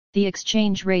The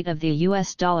exchange rate of the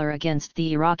US dollar against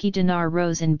the Iraqi dinar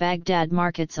rose in Baghdad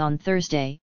markets on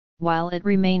Thursday, while it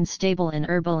remained stable in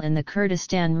Erbil in the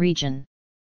Kurdistan region.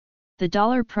 The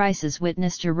dollar prices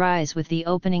witnessed a rise with the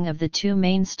opening of the two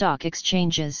main stock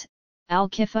exchanges,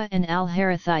 Al-Kifa and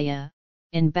Al-Harithaya,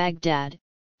 in Baghdad,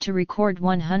 to record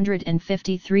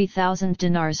 153,000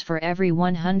 dinars for every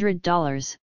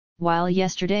 $100, while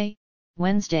yesterday,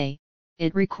 Wednesday,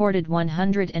 it recorded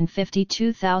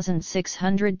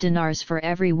 152,600 dinars for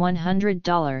every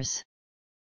 $100.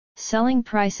 Selling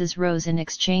prices rose in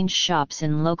exchange shops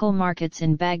in local markets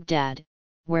in Baghdad,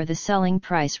 where the selling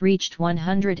price reached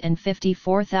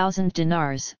 154,000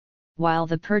 dinars, while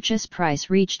the purchase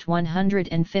price reached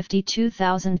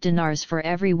 152,000 dinars for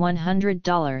every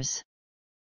 $100.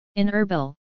 In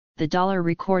Erbil, the dollar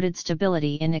recorded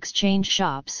stability in exchange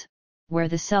shops, where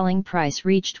the selling price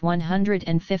reached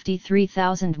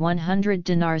 153,100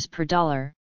 dinars per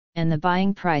dollar, and the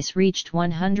buying price reached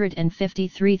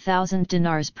 153,000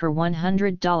 dinars per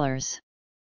 $100.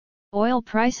 Oil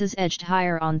prices edged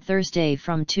higher on Thursday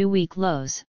from two-week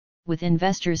lows, with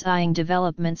investors eyeing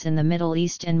developments in the Middle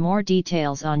East and more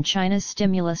details on China's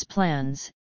stimulus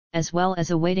plans, as well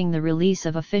as awaiting the release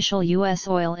of official U.S.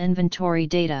 oil inventory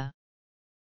data.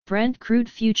 Brent crude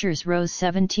futures rose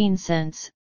 17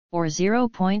 cents, or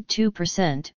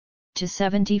 0.2%, to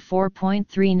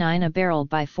 $74.39 a barrel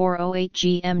by 4:08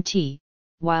 GMT,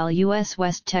 while U.S.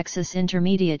 West Texas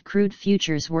Intermediate crude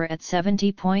futures were at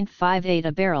 $70.58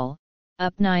 a barrel,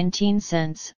 up 19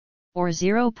 cents, or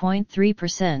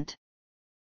 0.3%.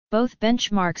 Both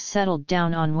benchmarks settled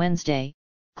down on Wednesday,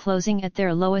 closing at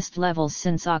their lowest levels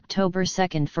since October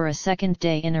 2 for a second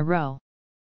day in a row.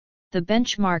 The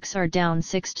benchmarks are down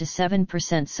 6 to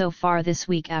 7% so far this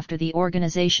week after the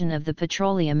Organization of the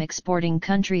Petroleum Exporting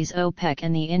Countries OPEC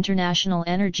and the International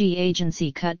Energy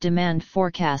Agency cut demand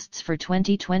forecasts for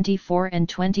 2024 and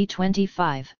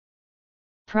 2025.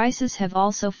 Prices have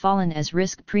also fallen as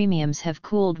risk premiums have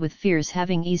cooled, with fears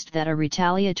having eased that a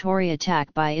retaliatory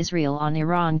attack by Israel on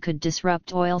Iran could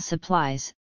disrupt oil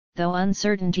supplies, though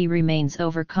uncertainty remains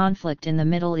over conflict in the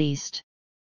Middle East.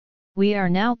 We are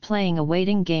now playing a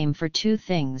waiting game for two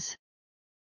things.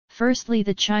 Firstly,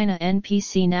 the China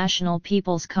NPC National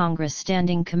People's Congress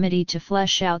Standing Committee to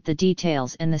flesh out the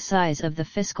details and the size of the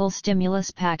fiscal stimulus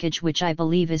package, which I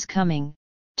believe is coming,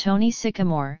 Tony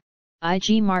Sycamore,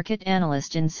 IG market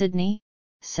analyst in Sydney,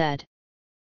 said.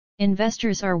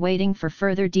 Investors are waiting for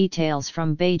further details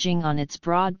from Beijing on its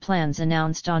broad plans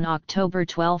announced on October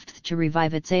 12 to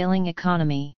revive its ailing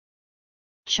economy.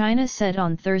 China said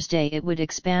on Thursday it would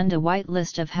expand a white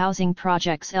list of housing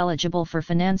projects eligible for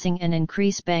financing and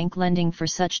increase bank lending for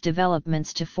such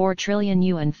developments to 4 trillion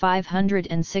yuan,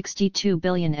 $562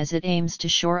 billion, as it aims to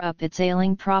shore up its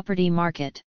ailing property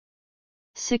market.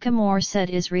 Sycamore said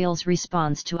Israel's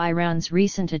response to Iran's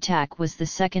recent attack was the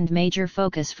second major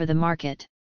focus for the market.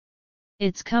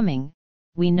 It's coming,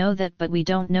 we know that, but we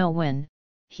don't know when,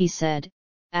 he said,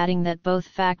 adding that both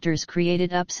factors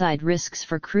created upside risks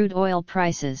for crude oil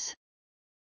prices.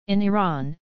 In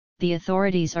Iran, the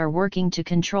authorities are working to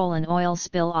control an oil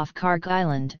spill off Karg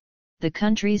Island, the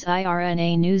country's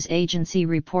IRNA news agency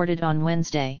reported on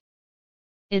Wednesday.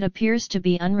 It appears to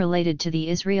be unrelated to the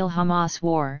Israel-Hamas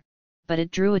war, but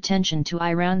it drew attention to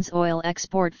Iran's oil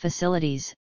export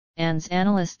facilities, ANS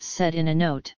analysts said in a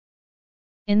note.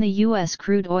 In the U.S.,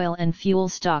 crude oil and fuel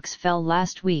stocks fell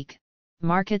last week,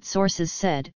 market sources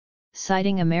said,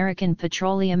 citing American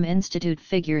Petroleum Institute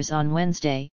figures on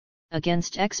Wednesday,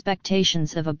 against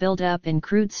expectations of a buildup in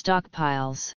crude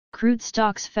stockpiles. Crude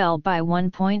stocks fell by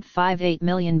 1.58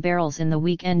 million barrels in the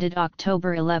week ended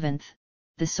October 11,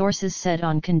 the sources said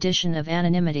on condition of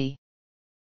anonymity.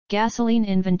 Gasoline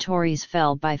inventories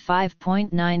fell by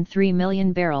 5.93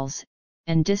 million barrels,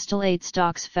 and distillate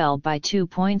stocks fell by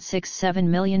 2.67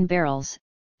 million barrels,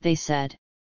 they said.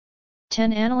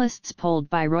 10 analysts polled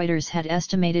by Reuters had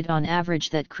estimated on average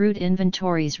that crude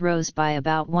inventories rose by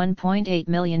about 1.8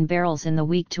 million barrels in the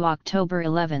week to October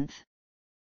 11.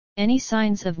 Any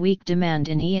signs of weak demand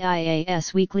in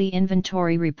EIA's weekly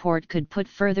inventory report could put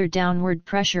further downward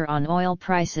pressure on oil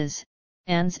prices,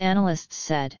 ANS analysts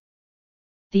said.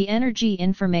 The Energy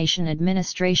Information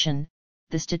Administration,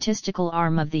 the statistical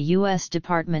arm of the U.S.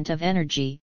 Department of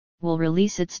Energy, will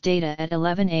release its data at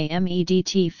 11 a.m.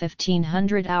 EDT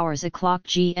 1500 hours o'clock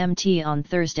GMT on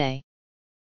Thursday.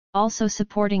 Also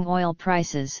supporting oil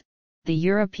prices, the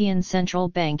European Central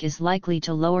Bank is likely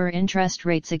to lower interest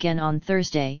rates again on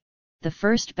Thursday, the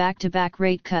first back-to-back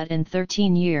rate cut in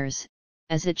 13 years,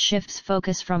 as it shifts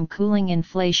focus from cooling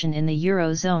inflation in the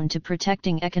Eurozone to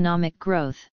protecting economic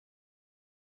growth.